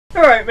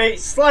Alright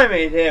mates,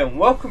 Slimeade here and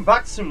welcome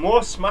back to some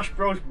more Smash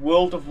Bros.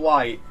 World of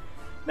Light.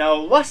 Now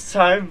last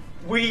time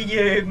we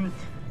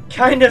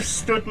kind of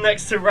stood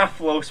next to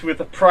Rathalos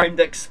with a primed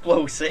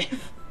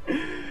explosive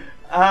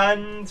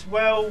and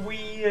well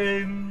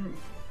we've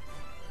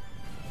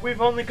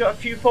only got a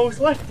few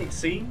foes left it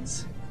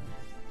seems.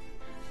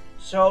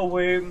 So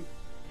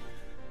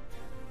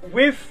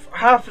with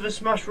half of the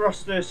Smash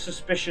roster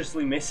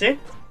suspiciously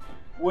missing,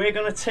 we're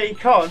going to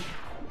take on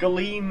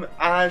Galeem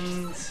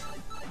and...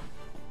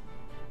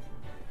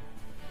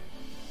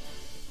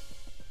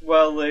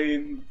 well,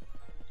 I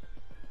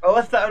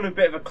left that on a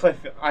bit of a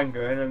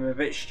cliffhanger and I'm a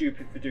bit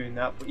stupid for doing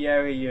that, but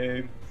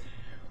yeah,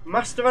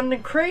 Master Hand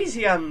and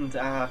Crazy Hand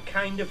are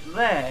kind of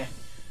there.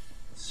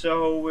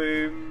 So,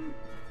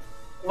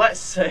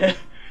 let's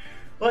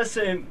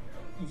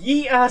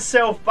yeet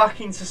ourselves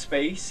back into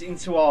space,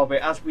 into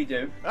orbit, as we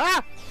do.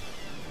 Ah!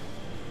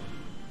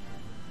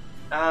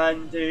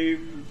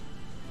 And,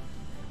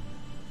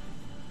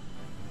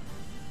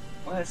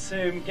 let's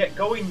get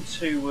going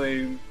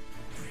to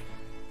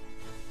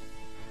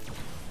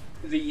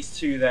these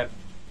two then.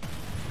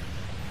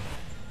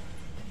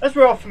 As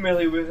we're all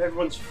familiar with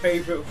everyone's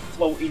favourite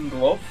floating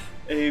glove,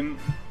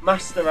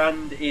 Master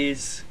Hand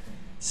is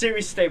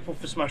series staple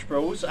for Smash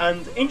Bros.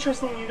 And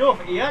interestingly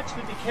enough, he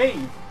actually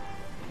became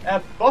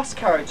a boss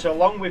character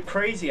along with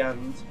Crazy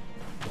Hand.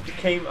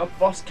 Became a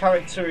boss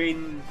character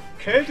in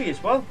Kirby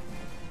as well,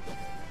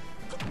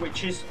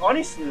 which is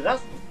honestly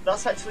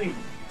that's actually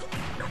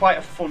quite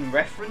a fun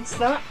reference.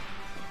 That.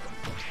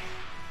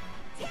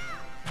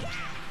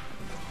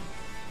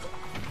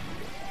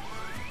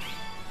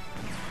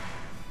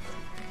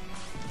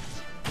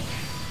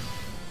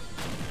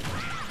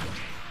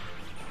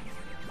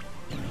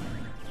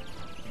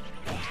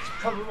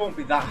 Probably won't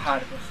be that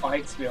hard of a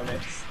fight, to be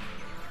honest.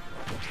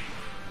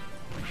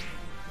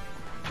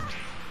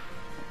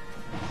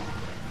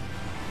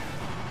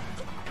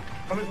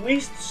 I'm at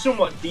least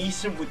somewhat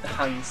decent with the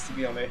hands, to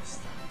be honest.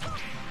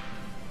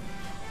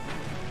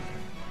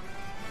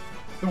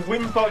 The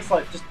wind box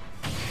like just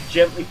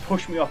gently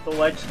pushed me off the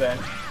ledge there.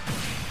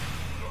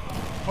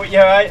 But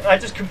yeah, I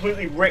just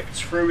completely ripped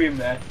through him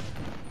there.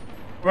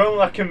 We're only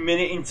like a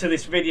minute into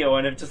this video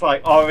and I've just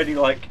like already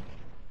like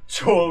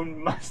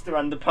torn Master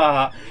Hand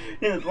apart.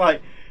 You know,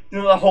 like, you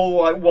know, the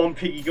whole like one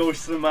piggy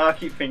goes to the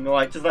market thing.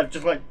 Like, I've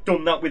just like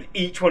done that with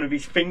each one of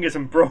his fingers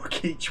and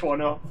broke each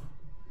one off.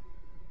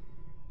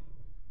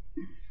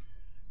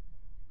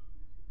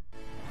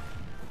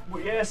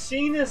 But yeah,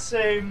 seeing as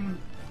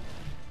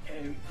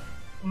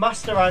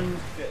Master Hand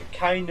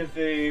kind of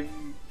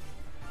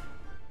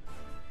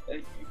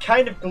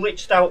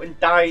glitched out and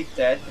died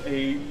there.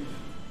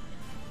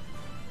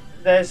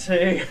 There's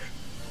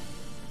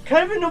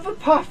kind of another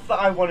path that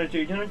I want to do,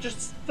 you know,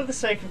 just for the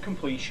sake of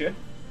completion.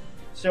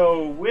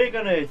 So we're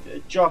gonna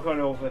jog on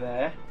over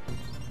there.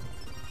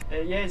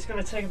 Yeah, it's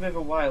gonna take a bit of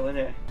a while, isn't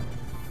it?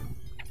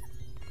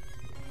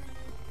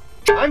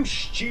 I'm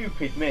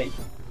stupid, me.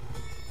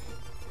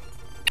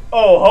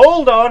 Oh,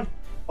 hold on,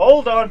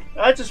 hold on.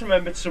 I just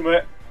remembered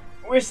something.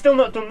 We're still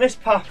not done this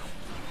path.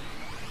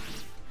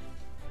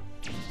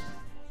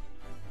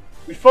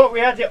 We thought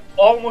we had it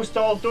almost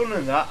all done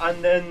in that,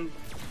 and then,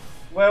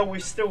 well,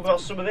 we've still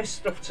got some of this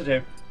stuff to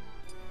do.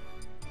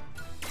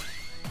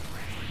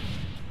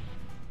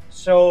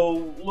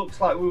 So,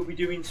 looks like we'll be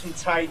doing some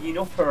tidying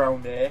up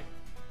around here.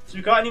 So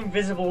we've got an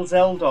invisible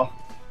Zelda,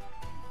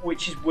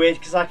 which is weird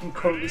because I can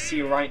currently see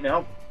her right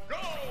now.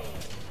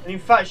 And in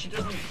fact, she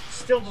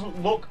still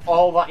doesn't look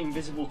all that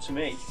invisible to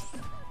me.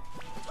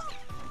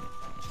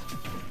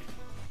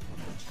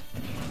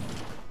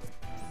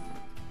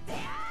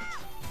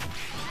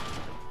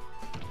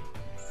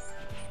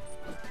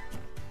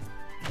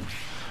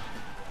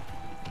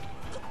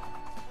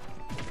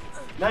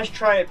 Nice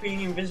try at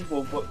being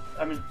invisible, but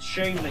I'm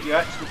ashamed that you're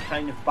actually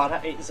kind of bad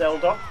at it,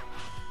 Zelda.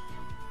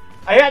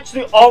 I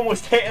actually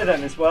almost hit her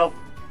then as well.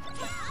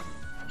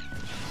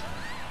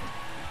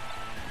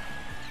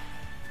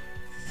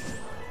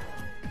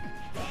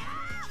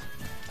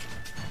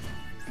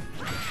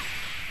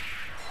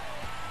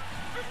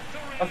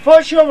 I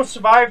thought she almost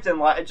survived and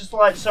like I just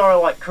like saw her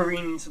like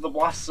careen into the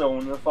blast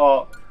zone and I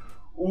thought,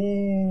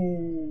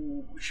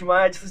 ooh, she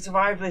might actually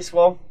survive this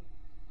one.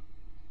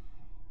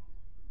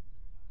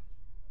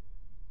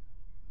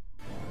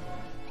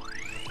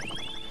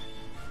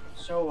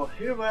 So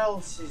who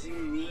else is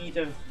in need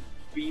of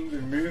being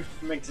removed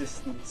from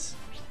existence?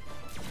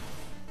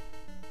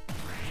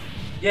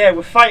 Yeah,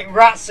 we're fighting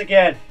rats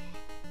again.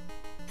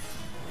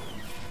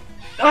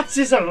 That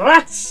is a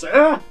rat,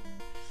 sir!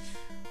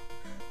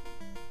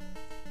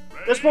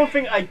 That's one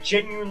thing I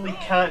genuinely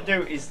can't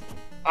do is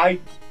I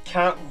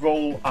can't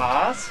roll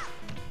R's.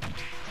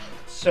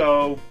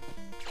 So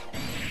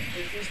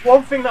it's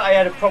one thing that I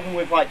had a problem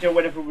with, like,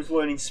 whenever I was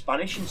learning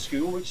Spanish in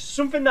school, which is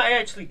something that I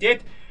actually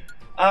did.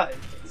 At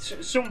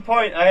some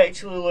point, I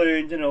actually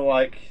learned, you know,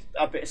 like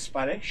a bit of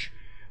Spanish,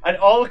 and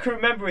all I can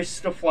remember is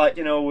stuff like,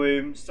 you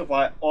know, stuff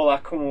like "Hola,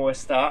 cómo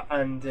está"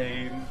 and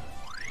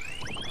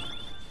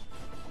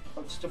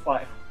stuff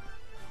like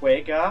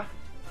 "Juega."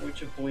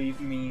 which I believe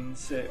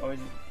means, or is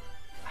it,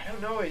 I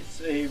don't know,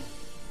 it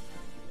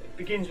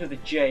begins with a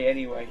J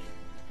anyway.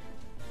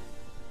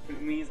 But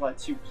it means like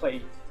to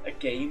play a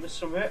game or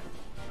something.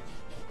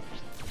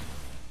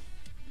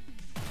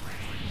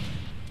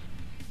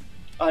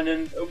 And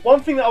then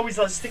one thing that always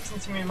like sticks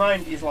into my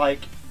mind is like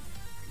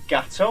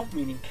gâteau,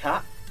 meaning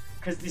cat,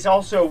 because there's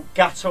also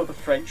gâteau, the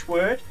French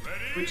word,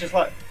 which is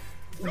like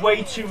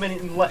way too many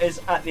letters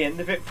at the end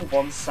of it for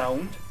one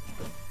sound.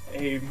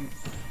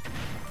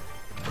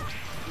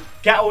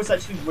 Gâteau is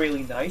actually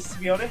really nice, to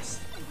be honest.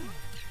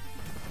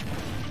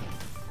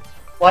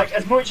 Like,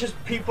 as much as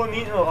people on the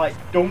internet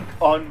like dunk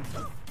on,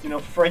 you know,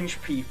 French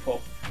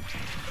people,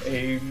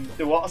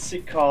 what's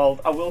it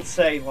called? I will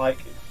say like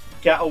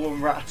gâteau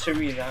and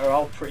ratatouille that are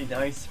all pretty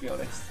nice, to be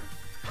honest.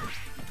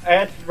 I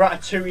had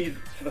ratatouille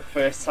for the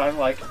first time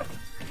like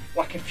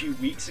a few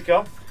weeks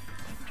ago,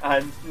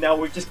 and now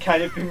we've just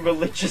kind of been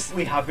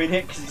religiously having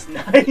it because it's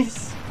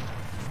nice.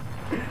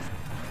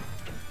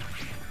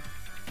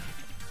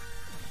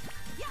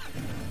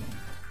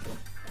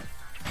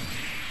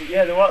 But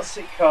yeah, what's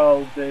it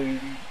called?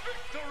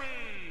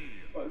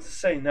 What was I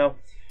saying now?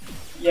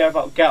 Yeah,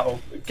 about gâteau.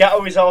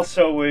 Gâteau is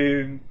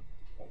also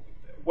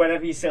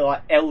whenever you say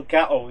like El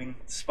Gato in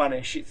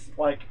Spanish, it's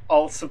like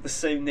also the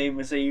same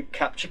name as a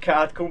capture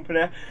card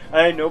company.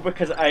 I know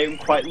because I am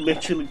quite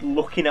literally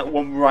looking at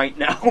one right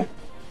now.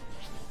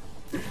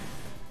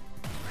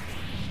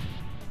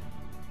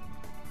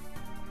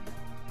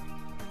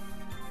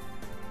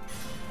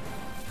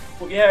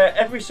 But yeah,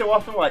 every so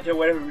often, like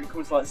whenever it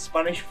comes to like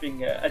Spanish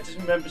thing, I just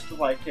remember stuff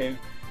like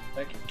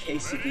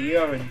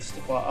quesadilla and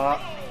stuff like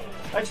that.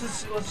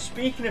 Actually,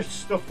 speaking of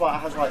stuff that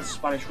has like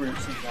Spanish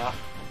roots and that,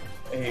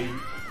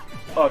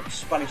 or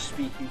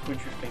Spanish-speaking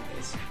country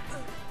fingers,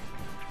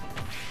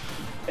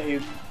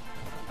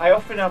 I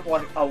often have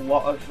like a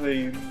lot of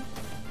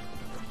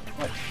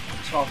like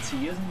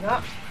tortillas and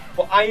that,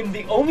 but I am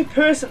the only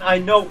person I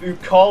know who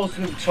calls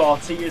them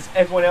tortillas.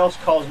 Everyone else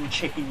calls them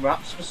chicken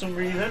wraps for some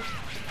reason.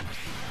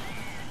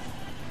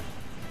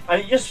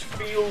 And it just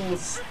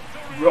feels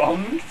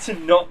wrong to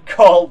not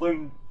call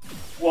them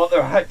what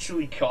they're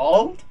actually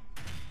called.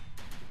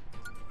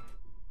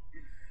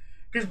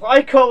 Because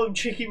why call them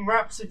chicken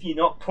wraps if you're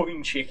not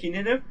putting chicken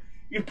in them?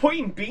 You're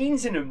putting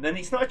beans in them, then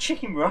it's not a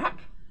chicken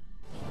wrap.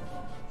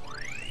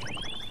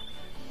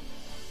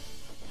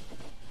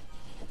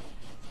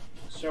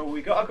 So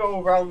we gotta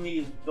go around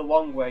the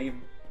long way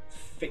and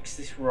fix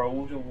this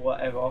road or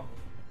whatever.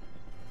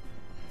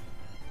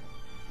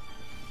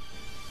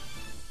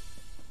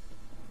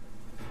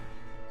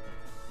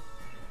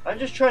 I'm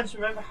just trying to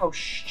remember how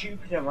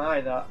stupid am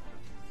I that.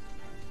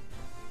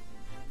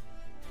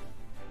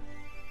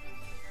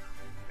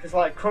 Because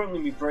like currently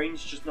my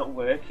brain's just not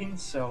working,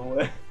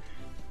 so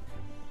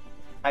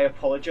I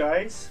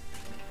apologise.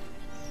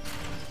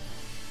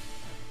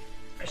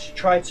 I should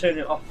try turning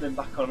it off and then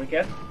back on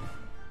again.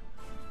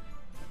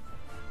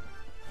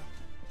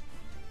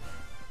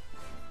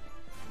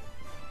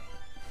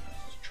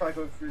 Let's try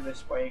going through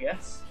this way, I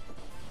guess.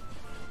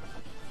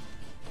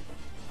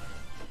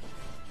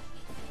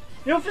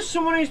 You know, for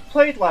someone who's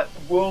played like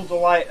World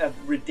of Light a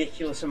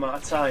ridiculous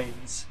amount of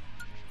times,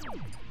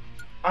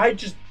 I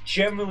just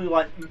generally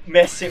like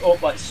mess it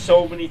up like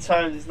so many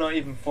times it's not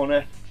even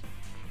funny.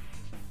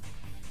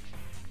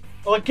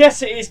 Well, I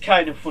guess it is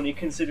kind of funny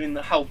considering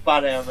how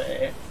bad I am at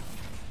it.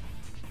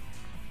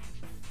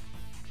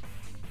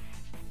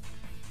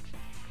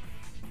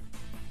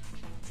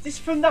 Is this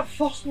from that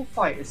Fossil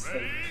Fighters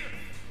thing?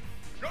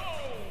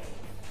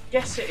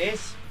 Yes, it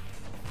is.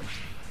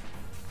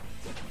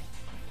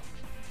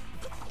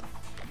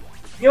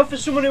 You know, for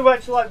someone who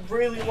actually like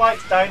really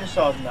likes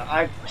dinosaurs and that,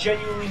 I've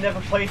genuinely never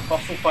played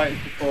Fossil Fighters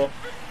before.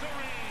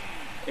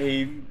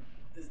 I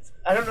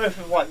don't know if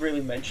I've like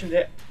really mentioned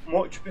it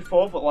much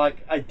before, but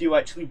like I do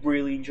actually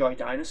really enjoy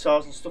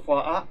dinosaurs and stuff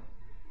like that.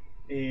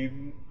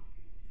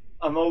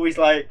 I'm always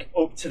like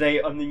up to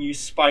date on the new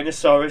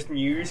Spinosaurus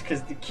news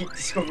because they keep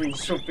discovering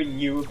something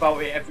new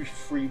about it every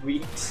 3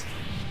 weeks.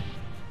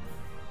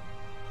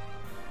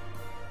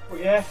 But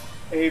yeah,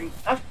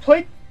 I've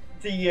played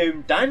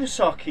the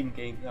Dinosaur King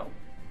game though.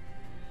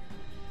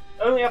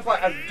 I only have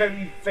like a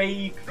very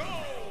vague.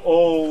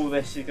 Oh,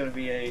 this is going to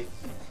be an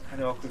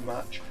awkward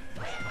match.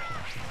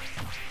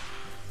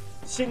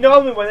 See,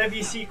 normally whenever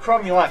you see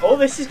Crom, you're like, oh,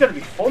 this is going to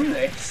be fun,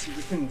 this.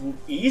 You can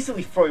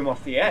easily throw him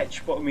off the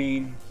edge, but I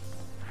mean...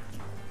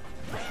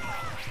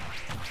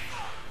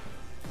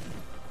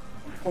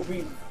 But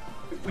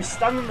if we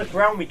stand on the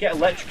ground, we get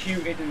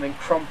electrocuted, and then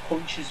Crom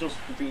punches us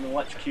for being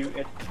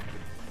electrocuted.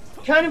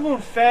 Kind of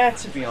unfair,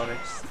 to be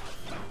honest.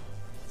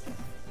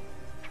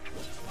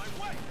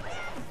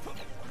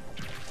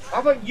 How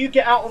about you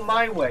get out of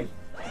my way?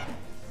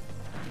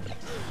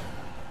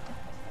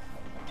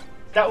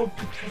 That would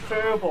be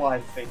preferable, I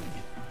think.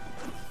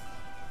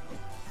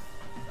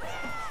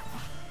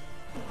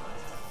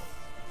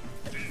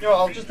 You know what,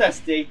 I'll just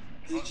SD,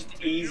 because it's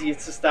just easier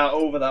to start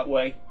over that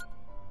way.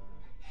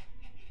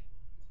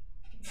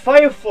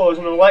 Fire floors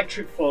and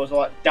electric floors are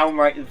like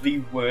downright the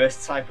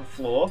worst type of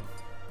floor.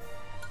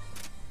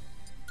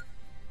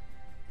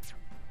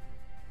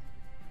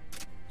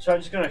 So I'm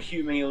just gonna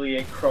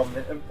humiliate Crom.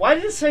 Why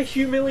did it say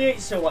humiliate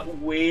so like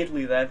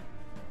weirdly then?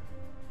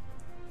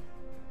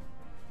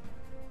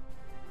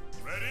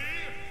 Ready?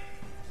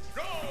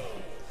 Go!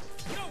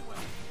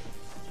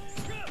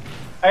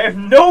 I have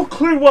no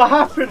clue what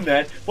happened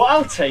then, but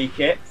I'll take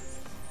it.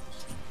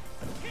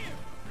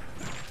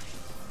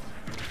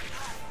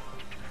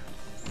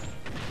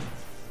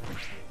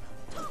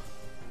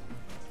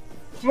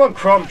 Come on,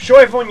 Crom, show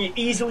everyone your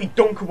easily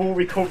dunkable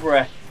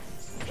recovery.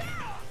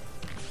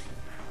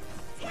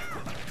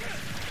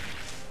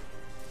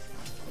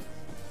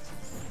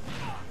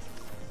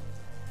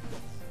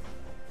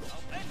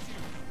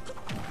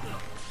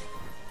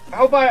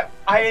 How about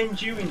I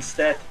end you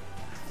instead?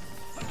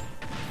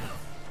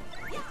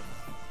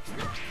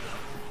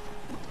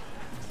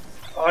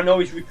 I know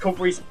his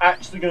recovery is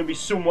actually going to be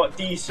somewhat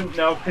decent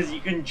now because he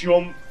can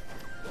jump.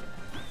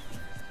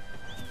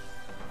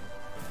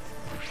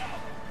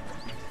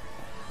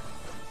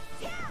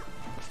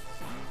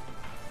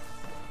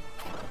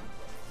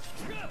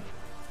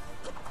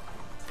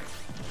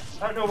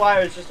 I don't know why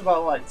I was just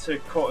about like to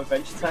quote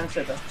Adventure Time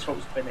said that's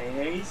toast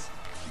bananas.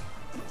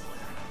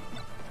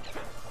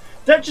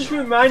 That just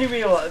reminded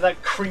me of like,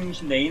 that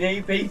cringe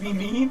Nene baby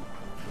meme.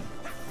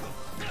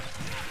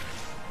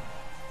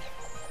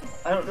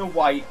 I don't know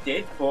why it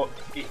did, but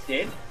it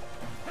did.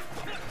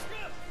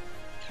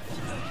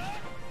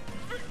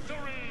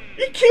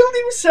 He killed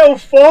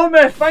himself for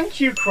me!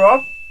 Thank you,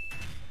 Crob!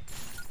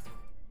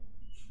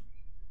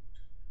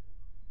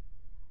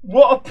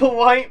 What a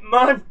polite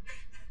man!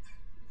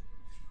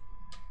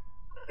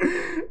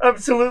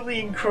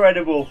 Absolutely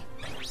incredible.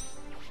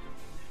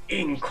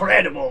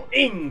 Incredible!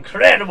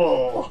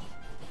 Incredible!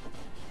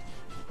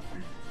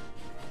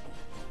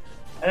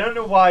 I don't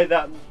know why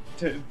that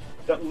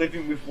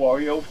Living with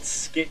Wario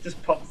skit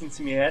just popped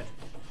into my head.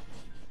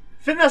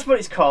 I think that's what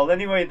it's called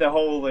anyway, the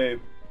whole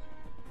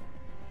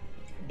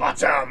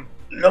But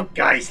look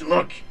guys,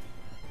 look!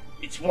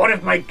 It's one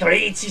of my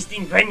greatest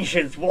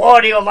inventions,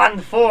 Wario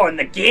Land 4 and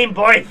the Game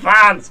Boy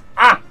Advance!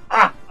 Ah!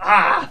 Ah!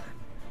 Ah!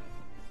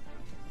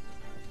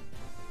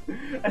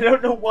 I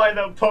don't know why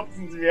that popped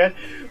into my head.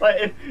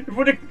 Like, if it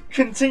would have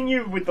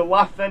continued with the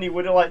laugh then, he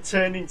would have like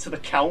turned into the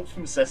Count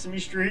from Sesame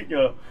Street, you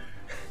know.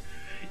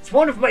 It's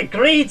one of my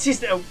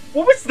greatest...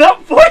 What was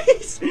that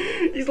voice?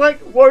 He's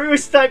like, Wario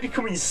started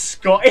becoming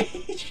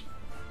Scottish.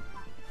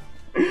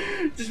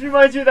 Just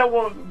reminds me of that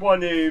one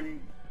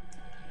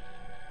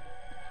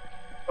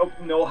oh,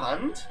 no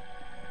hand?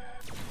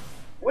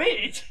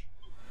 Wait!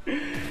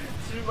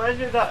 Just reminds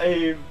me of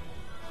that,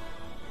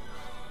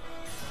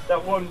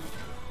 that one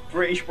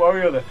British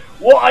Wario there.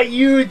 What are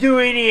you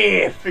doing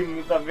here?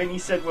 Thing that Vinny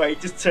said where he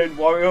just turned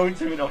Wario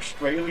into an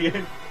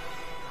Australian.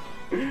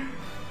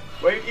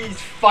 Where he's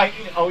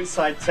fighting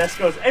outside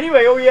Tesco's.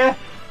 Anyway, oh yeah,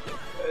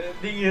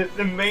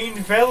 the main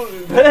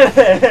villain,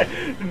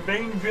 the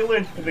main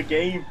villain of the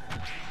game.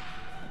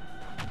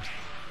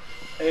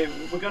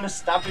 We're gonna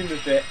stab him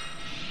a bit.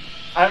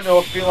 I don't know.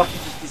 I feel like he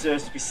just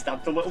deserves to be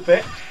stabbed a little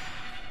bit.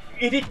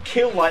 He did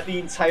kill like the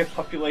entire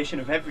population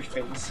of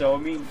everything, so I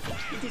mean,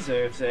 he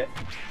deserves it.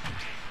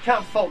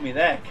 Can't fault me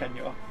there, can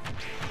you?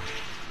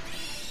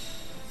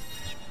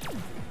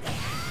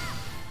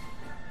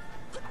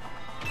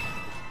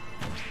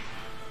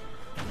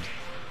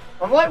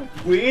 I'm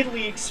like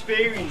weirdly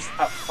experienced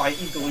at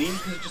fighting Gleam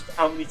because of just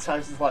how many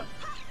times I've like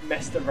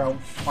messed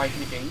around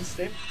fighting against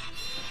him.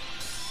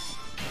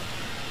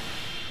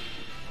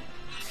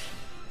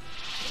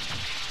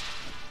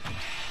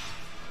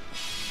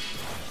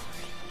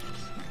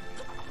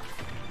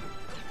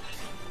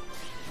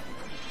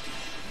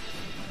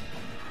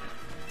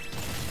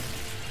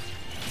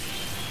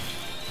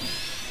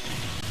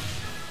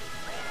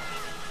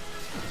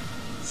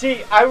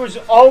 See, I was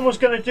almost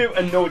going to do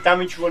a no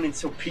damage run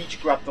until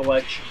Peach grabbed the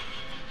ledge.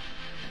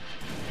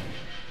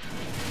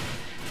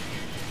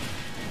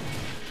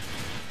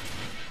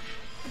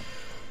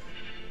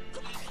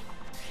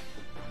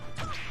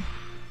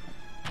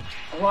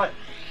 I'm like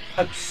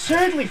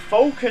absurdly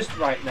focused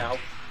right now.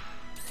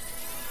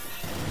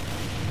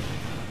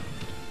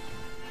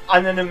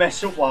 And then I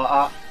mess up like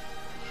that.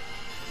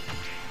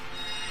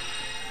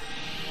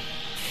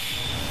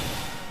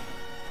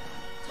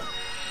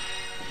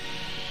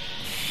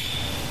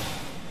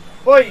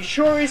 Boy, it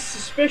sure is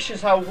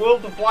suspicious how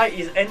World of Light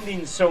is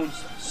ending so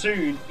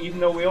soon, even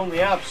though we only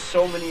have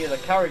so many of the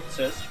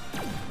characters.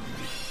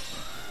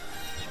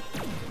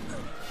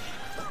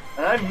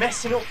 And I'm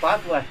messing up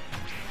badly.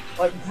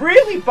 Like,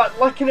 really bad,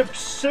 like an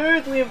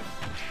absurdly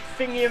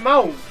thingy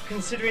amount,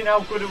 considering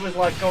how good it was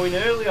like going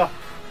earlier.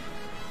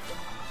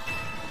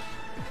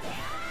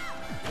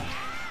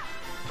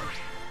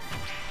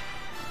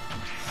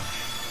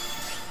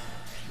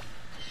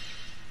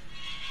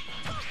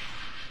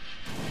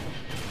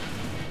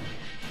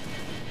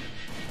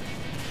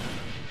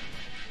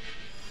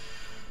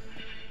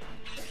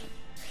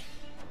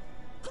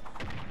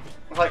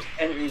 Like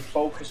entering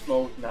focus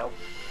mode now.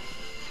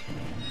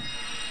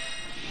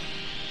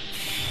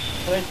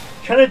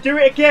 Can I do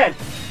it again?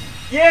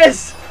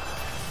 Yes!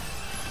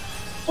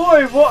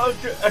 Boy, what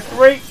a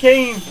great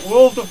game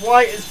World of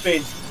Light has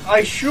been.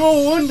 I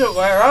sure wonder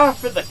where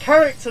half of the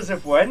characters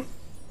have went.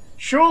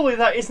 Surely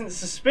that isn't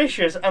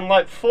suspicious and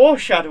like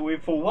foreshadowing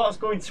for what's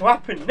going to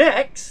happen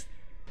next.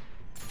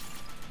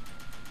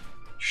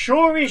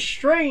 Sure is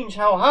strange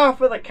how half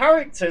of the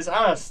characters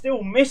are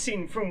still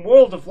missing from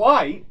World of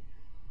Light.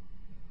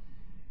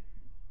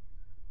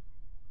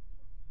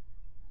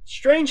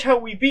 Strange how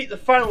we beat the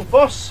final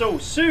boss so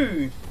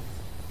soon.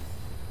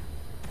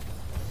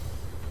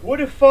 Would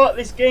have thought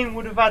this game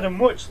would have had a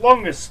much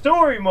longer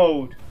story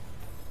mode.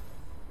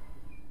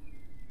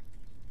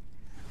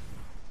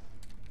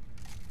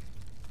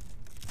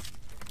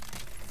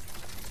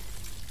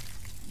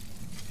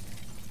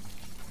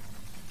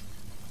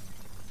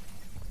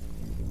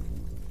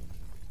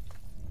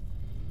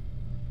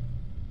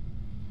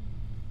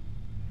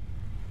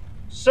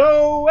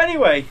 So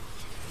anyway,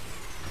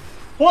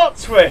 plot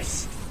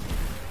twist.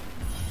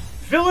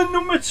 Villain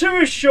number 2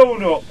 has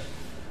shown up.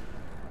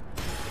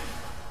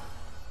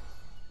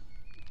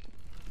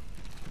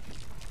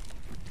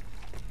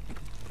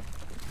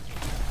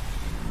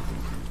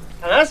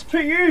 And as per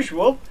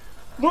usual,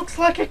 looks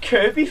like a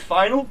Kirby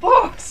final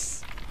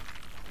boss.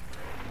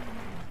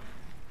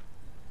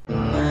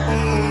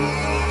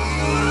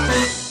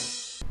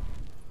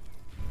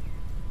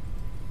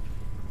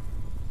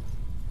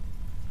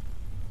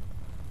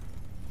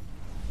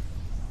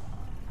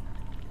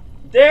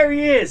 There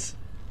he is,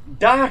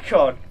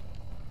 Darkon.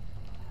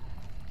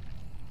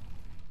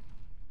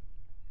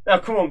 Now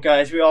come on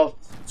guys, we all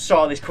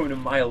saw this coming a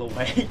mile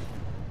away.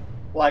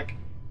 Like,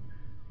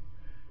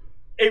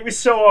 it was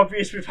so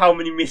obvious with how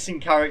many missing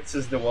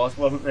characters there was,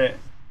 wasn't it?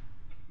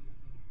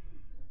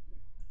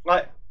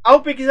 Like, how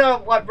big is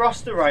our like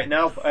roster right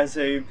now as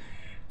Toon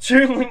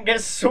Link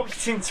gets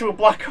sucked into a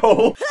black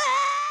hole?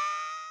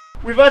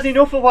 We've had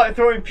enough of like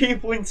throwing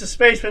people into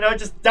space, we're now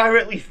just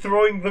directly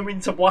throwing them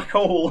into black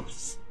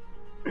holes.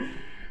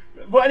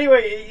 But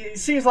anyway, it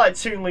seems like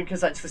Toon Link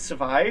has actually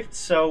survived,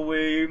 so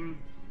here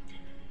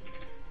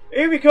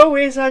we go,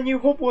 here's our new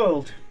hub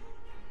world.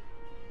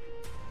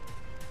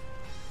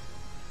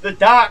 The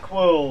Dark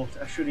World,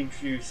 I should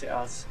introduce it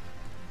as.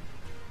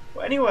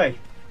 But anyway,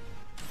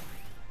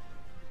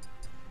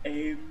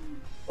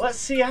 let's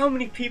see how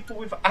many people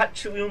we've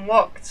actually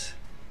unlocked.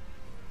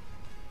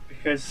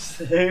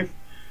 Because,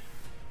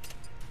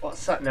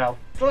 what's that now?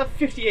 It's like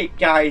 58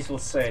 guys, we'll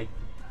say.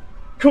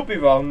 Could be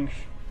wrong.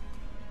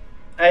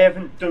 I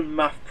haven't done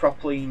math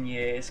properly in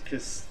years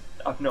because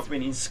I've not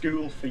been in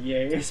school for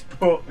years.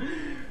 But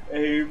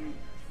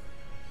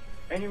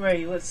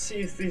anyway, let's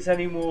see if there's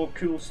any more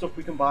cool stuff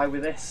we can buy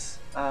with this,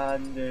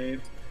 and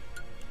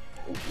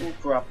we'll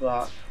grab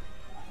that.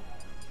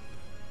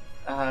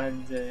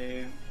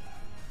 And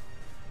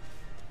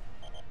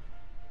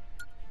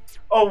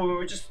oh, we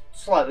were just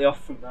slightly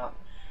off from that.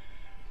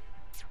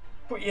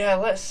 But yeah,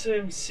 let's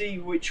see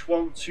which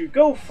one to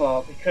go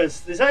for, because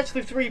there's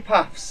actually 3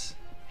 paths.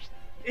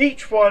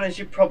 Each one, as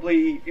you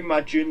probably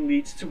imagine,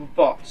 leads to a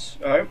boss,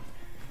 right?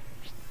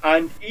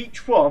 And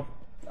each one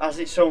has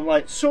its own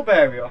like sub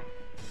area.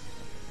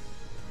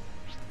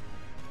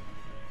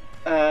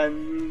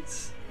 And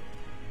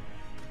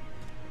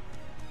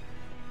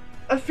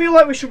I feel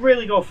like we should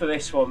really go for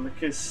this one,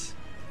 because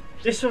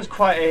this one's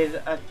quite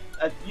a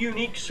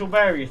unique sub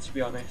area, to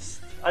be honest.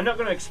 I'm not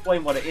going to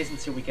explain what it is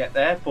until we get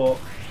there, but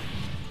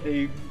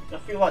I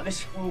feel like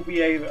this will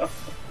be a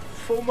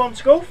fun one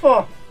to go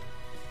for.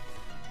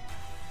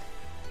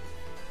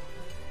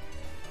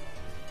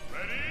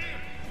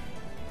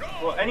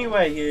 But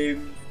anyway,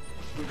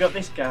 we've got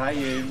this guy,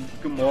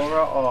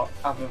 Gamora or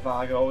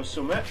Avavago or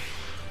something.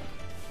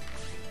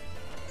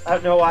 I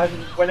don't know,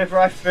 whenever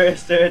I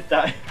first heard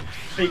that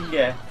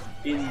finger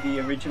in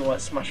the original like,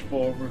 Smash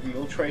 4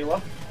 reveal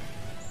trailer,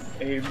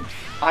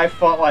 I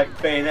thought like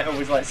Bayonetta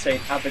was like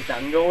saying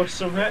Abadango or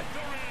something.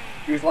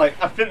 He was like,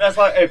 I think that's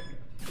like a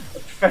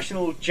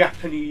professional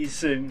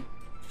Japanese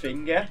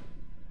finger,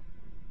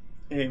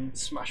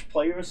 Smash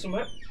player or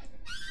something.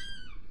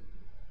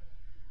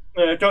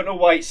 I don't know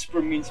why it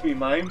sprung into my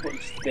mind, but it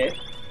just did.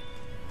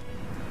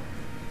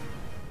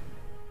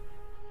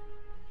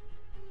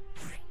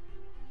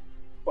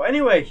 But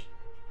anyway,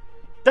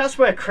 that's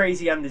where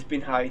Crazy Andy's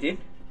been hiding.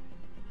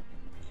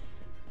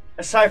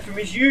 Aside from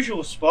his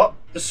usual spot,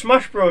 the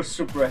Smash Bros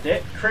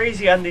subreddit,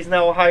 Crazy Andy's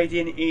now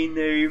hiding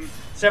in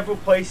several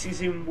places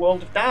in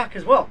World of Dark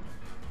as well.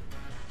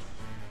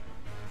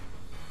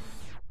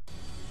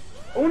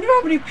 I wonder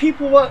how many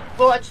people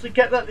will actually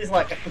get that there's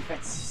like a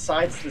competitive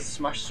side to the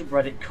Smash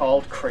subreddit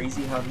called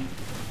Crazy Hand.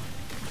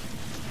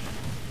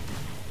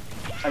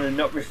 And I'm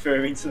not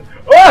referring to...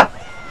 Ah!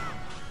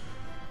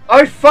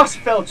 I fast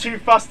fell too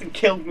fast and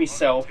killed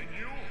myself.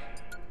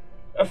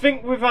 I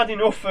think we've had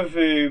enough of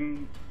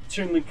Toon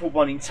Link for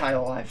one entire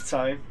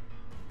lifetime.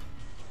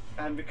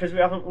 And because we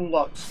haven't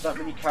unlocked that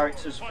many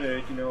characters for,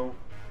 you know,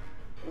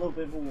 a little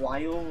bit of a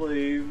while,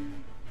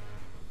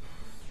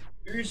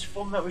 who's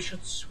fun that we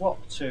should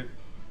swap to?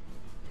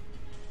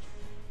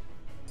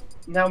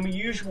 Now my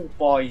usual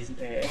boy isn't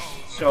here,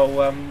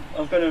 so I'm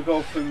gonna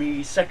go for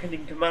me second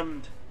in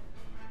command.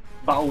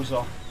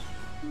 Bowser.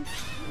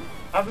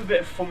 Have a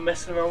bit of fun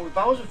messing around with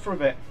Bowser for a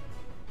bit.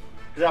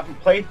 Because I haven't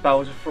played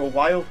Bowser for a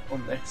while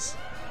on this.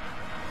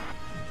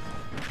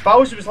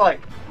 Bowser was like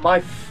my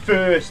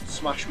first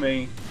Smash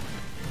main.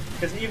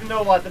 Because even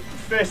though like the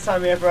first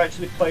time I ever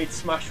actually played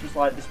Smash was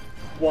like this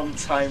one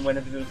time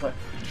whenever there was like...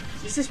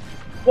 There's this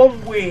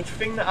one weird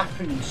thing that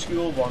happened in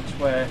school once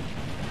where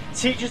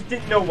teachers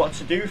didn't know what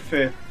to do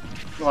for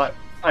like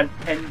an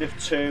end of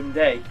term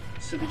day.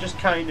 So they just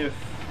kind of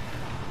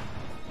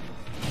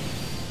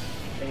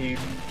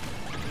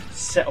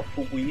set up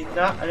a Wii in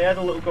that, and I had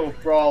a little go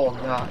of Brawl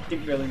on that.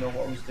 Didn't really know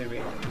what I was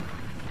doing,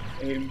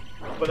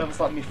 but that was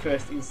like my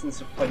first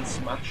instance of playing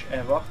Smash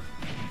ever.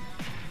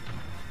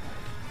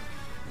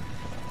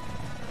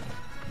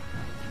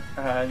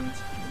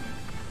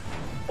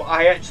 But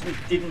I actually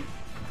didn't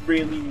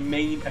really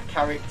main a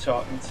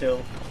character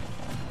until,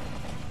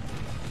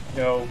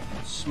 you know,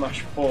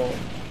 Smash 4.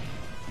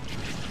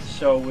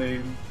 So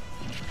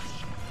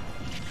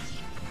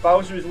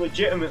Bowser is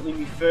legitimately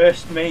my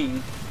first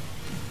main.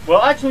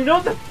 Well, actually,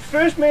 no, the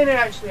first main I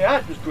actually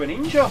had was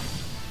Greninja.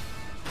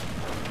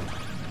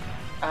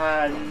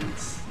 And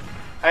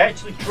I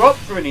actually dropped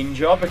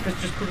Greninja because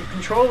I just couldn't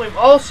control him.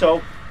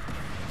 Also,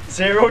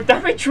 0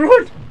 damage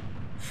run.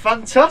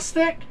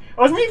 Fantastic.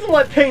 I wasn't even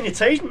like paying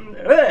attention.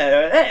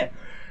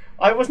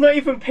 I was not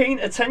even paying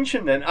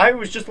attention then. I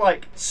was just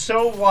like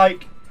so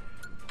like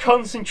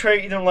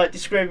concentrated on like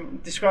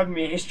describing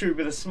my history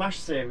with the Smash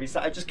series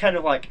that I just kind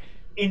of like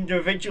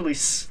individually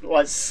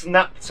like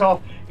snapped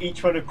off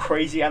each one of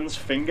Crazy Hand's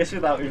fingers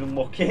without even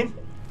looking.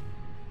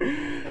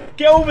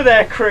 Get over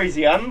there,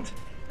 Crazy Hand.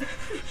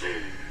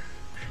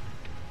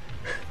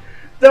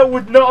 That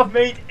would not have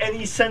made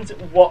any sense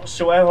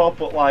whatsoever,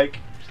 but like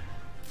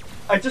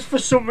I just for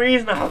some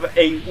reason I have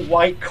a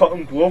white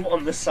cotton glove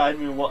on the side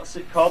of me, what's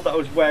it called, that I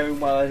was wearing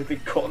while I had a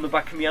big cut on the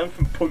back of my hand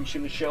from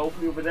punching the shelf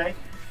the other day.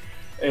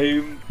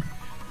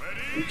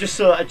 Just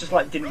so that I just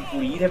like didn't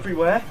bleed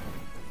everywhere.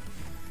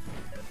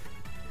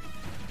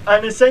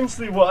 And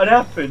essentially what had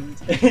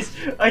happened is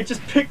I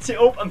just picked it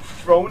up and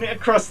thrown it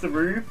across the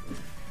room.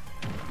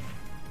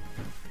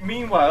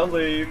 Meanwhile,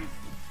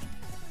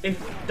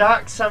 if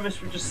Dark Samus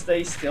would just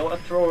stay still, I'd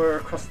throw her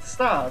across the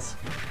stars.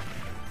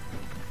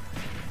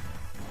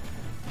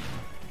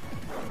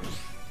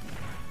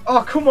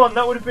 Oh, come on,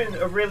 that would have been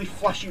a really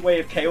flashy way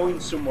of KOing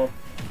someone.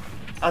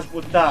 As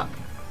would that.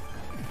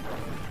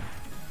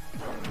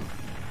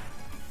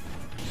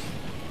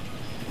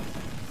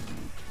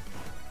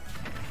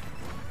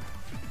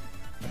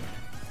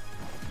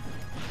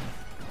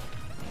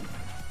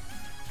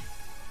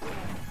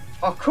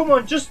 Oh, come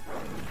on, just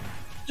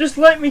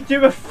let me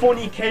do a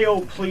funny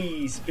KO,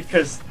 please,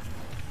 because...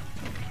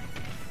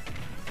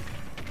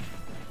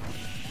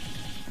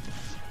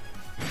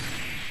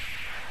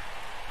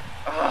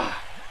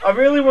 I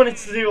really wanted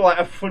to do like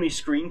a funny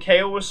screen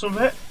KO or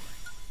something.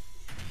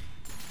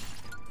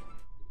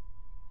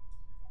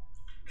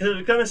 Because I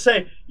was going to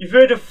say, you've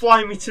heard of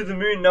Fly Me to the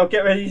Moon, now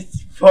get ready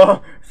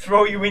for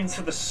Throw You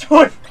Into the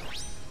Sun.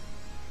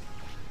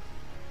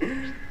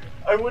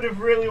 I would have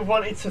really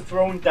wanted to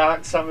throw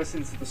Dark Samus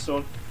into the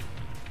sun.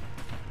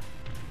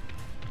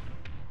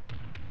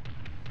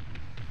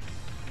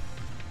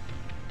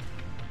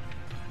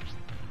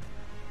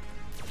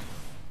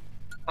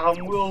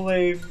 And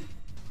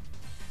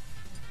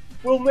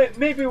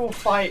maybe we'll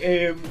fight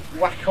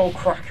Wacko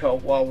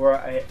Cracko while we're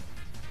at it.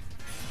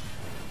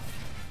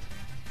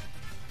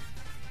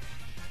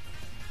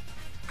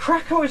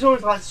 Cracko is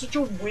always like such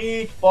a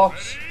weird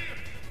boss.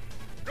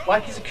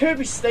 Like, he's a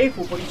Kirby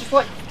staple, but he's just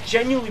like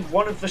genuinely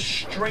one of the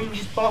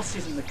strangest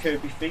bosses in the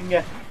Kirby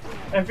finger.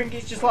 And I think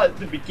it's just like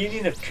the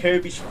beginning of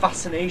Kirby's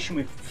fascination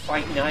with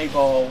fighting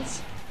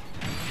eyeballs.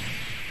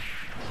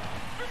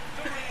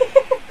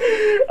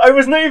 I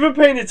was not even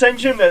paying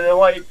attention then, and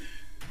like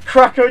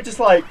Cracko just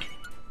like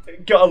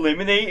got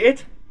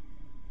eliminated.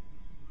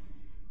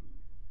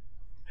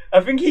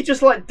 I think he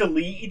just like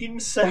deleted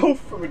himself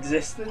from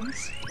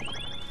existence.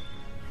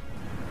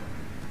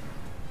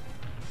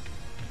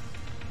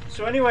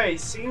 So anyway,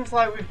 it seems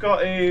like we've got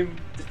the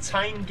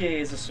time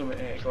gears or something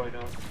here going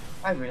on.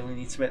 I really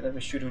need to make that a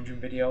Shudungeon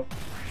video.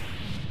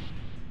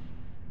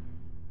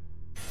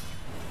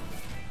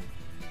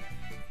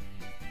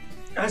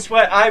 I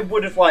swear I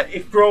would have like,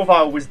 if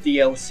Grovyle was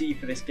DLC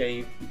for this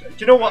game, do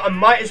you know what, I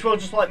might as well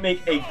just like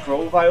make a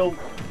Grovyle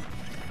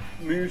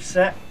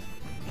moveset.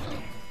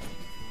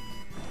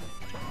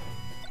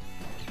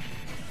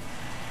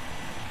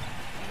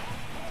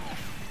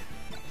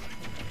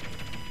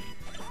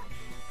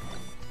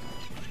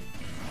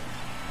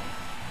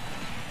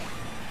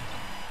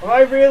 Am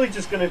I really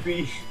just going to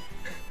be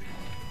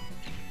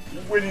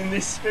winning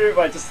this spirit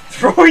by just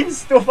throwing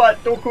stuff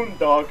at Duck Hunt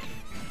Dog?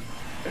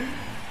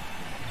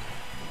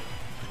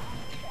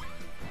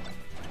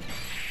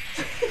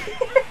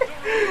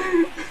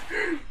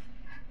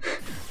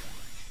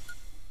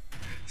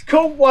 It's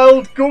called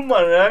Wild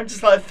Gunman and I'm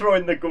just like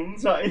throwing the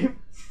guns at him.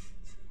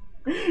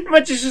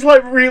 Imagine just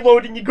like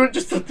reloading your gun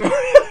just to throw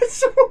it at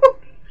someone.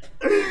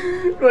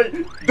 Right,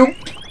 dunk.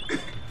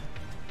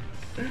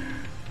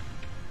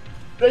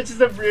 That's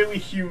just a really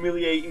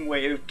humiliating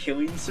way of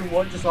killing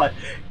someone, just like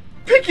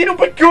picking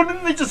up a gun and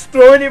then just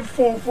throwing it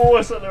full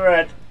force at their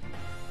head.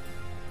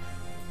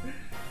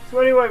 So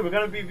anyway, we're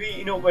going to be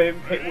beating up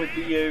Pit with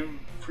the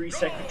 3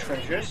 sacred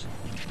treasures.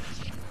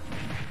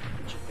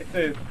 Which, if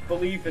I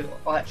believe it,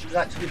 is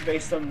actually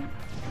based on,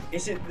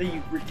 is it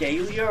the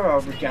regalia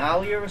or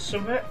regalia or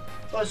something?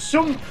 Well,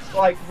 some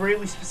like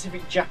really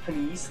specific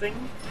Japanese thing.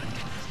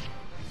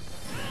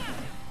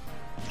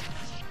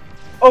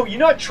 Oh, you're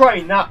not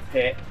trying that,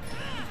 Pit.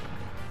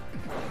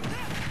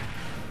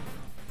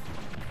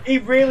 He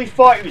really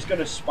thought he was going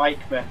to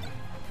spike me.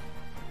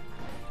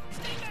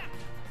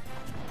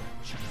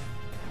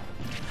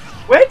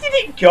 Where did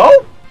it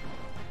go?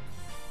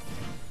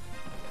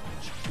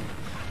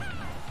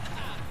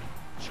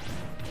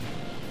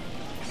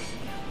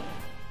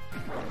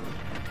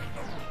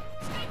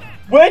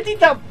 Where did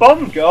that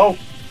bomb go?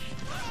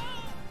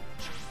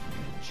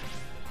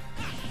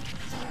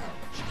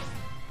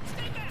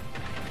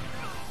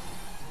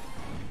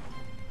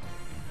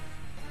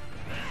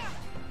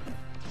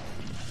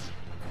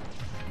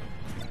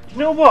 You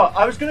know what?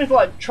 I was gonna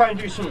like try and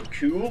do something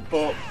cool,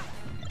 but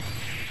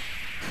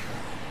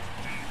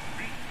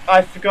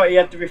I forgot he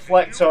had to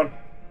reflect on.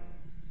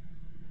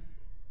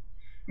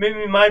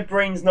 Maybe my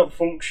brain's not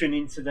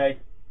functioning today.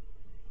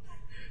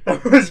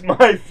 That was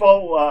my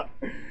fault.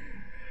 That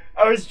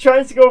I was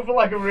trying to go for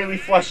like a really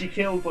flashy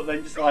kill, but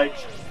then just like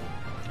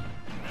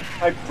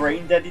I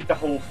brain deaded the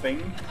whole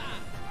thing.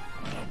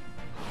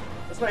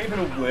 That's not even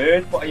a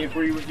word, but I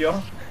agree with you.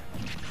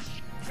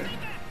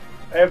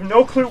 I have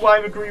no clue why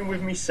I'm agreeing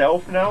with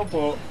myself now,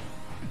 but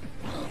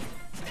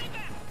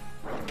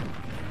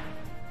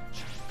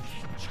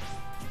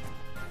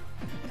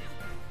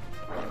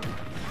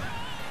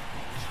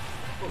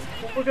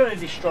we're going to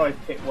destroy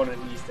Pit one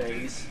of these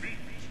days.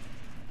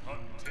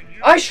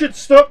 I should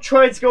stop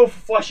trying to go for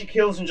flashy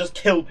kills and just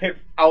kill Pit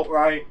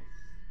outright.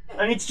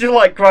 I need to just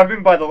like grab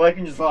him by the leg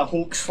and just like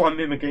Hulk slam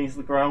him against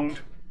the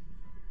ground.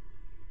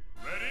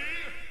 Ready?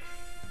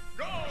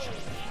 Go!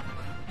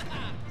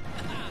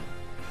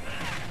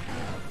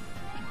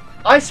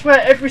 I swear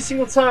every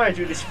single time I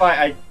do this fight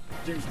I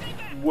do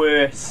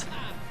worse.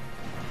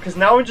 Because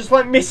now I'm just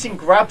like missing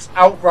grabs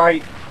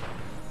outright.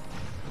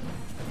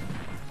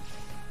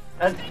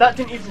 And that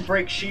didn't even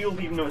break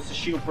shield, even though it's a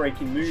shield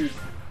breaking move.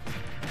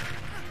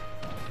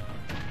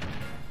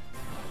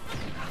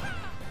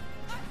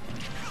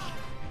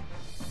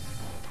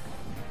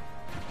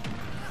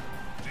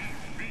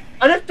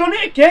 And I've done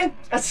it again!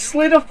 I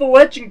slid off the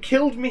ledge and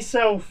killed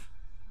myself.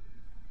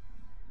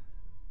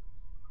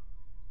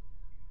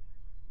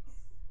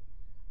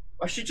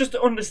 I should just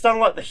understand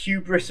like the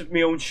hubris of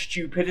my own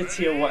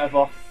stupidity or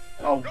whatever.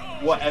 Or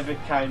whatever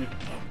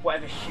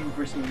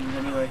hubris means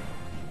anyway.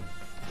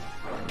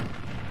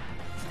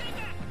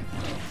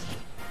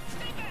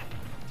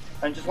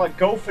 And just like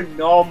go for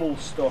normal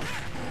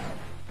stuff.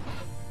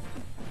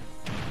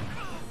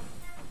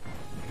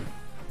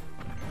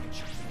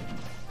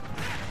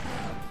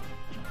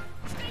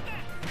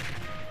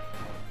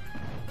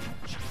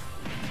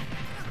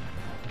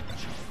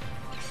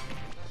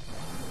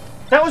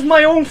 That was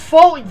my own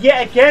fault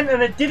yet again,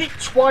 and I did it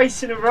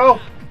twice in a row.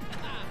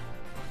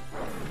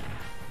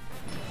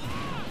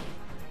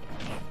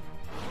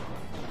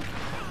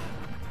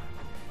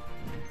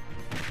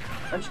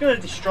 I'm just going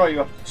to destroy you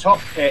off the top,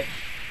 Pit.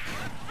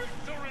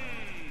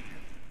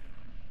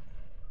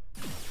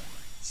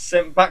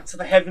 Sent back to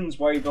the heavens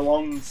where he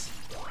belongs.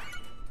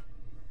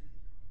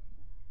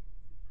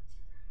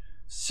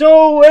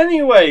 So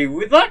anyway,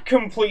 with that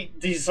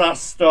complete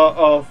disaster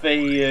of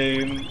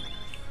a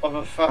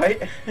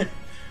fight,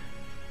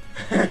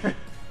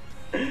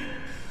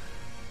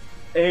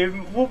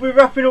 we'll be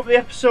wrapping up the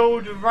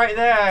episode right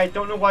there. I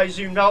don't know why I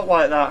zoomed out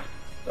like that.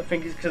 I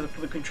think it's because I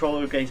put the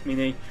controller against my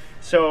knee.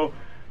 So,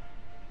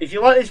 if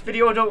you like this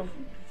video, don't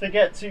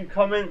forget to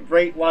comment,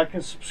 rate, like,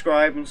 and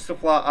subscribe and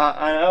stuff like that.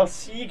 And I'll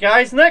see you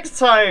guys next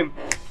time.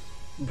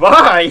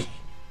 Bye!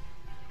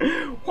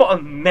 What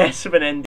a mess of an ending.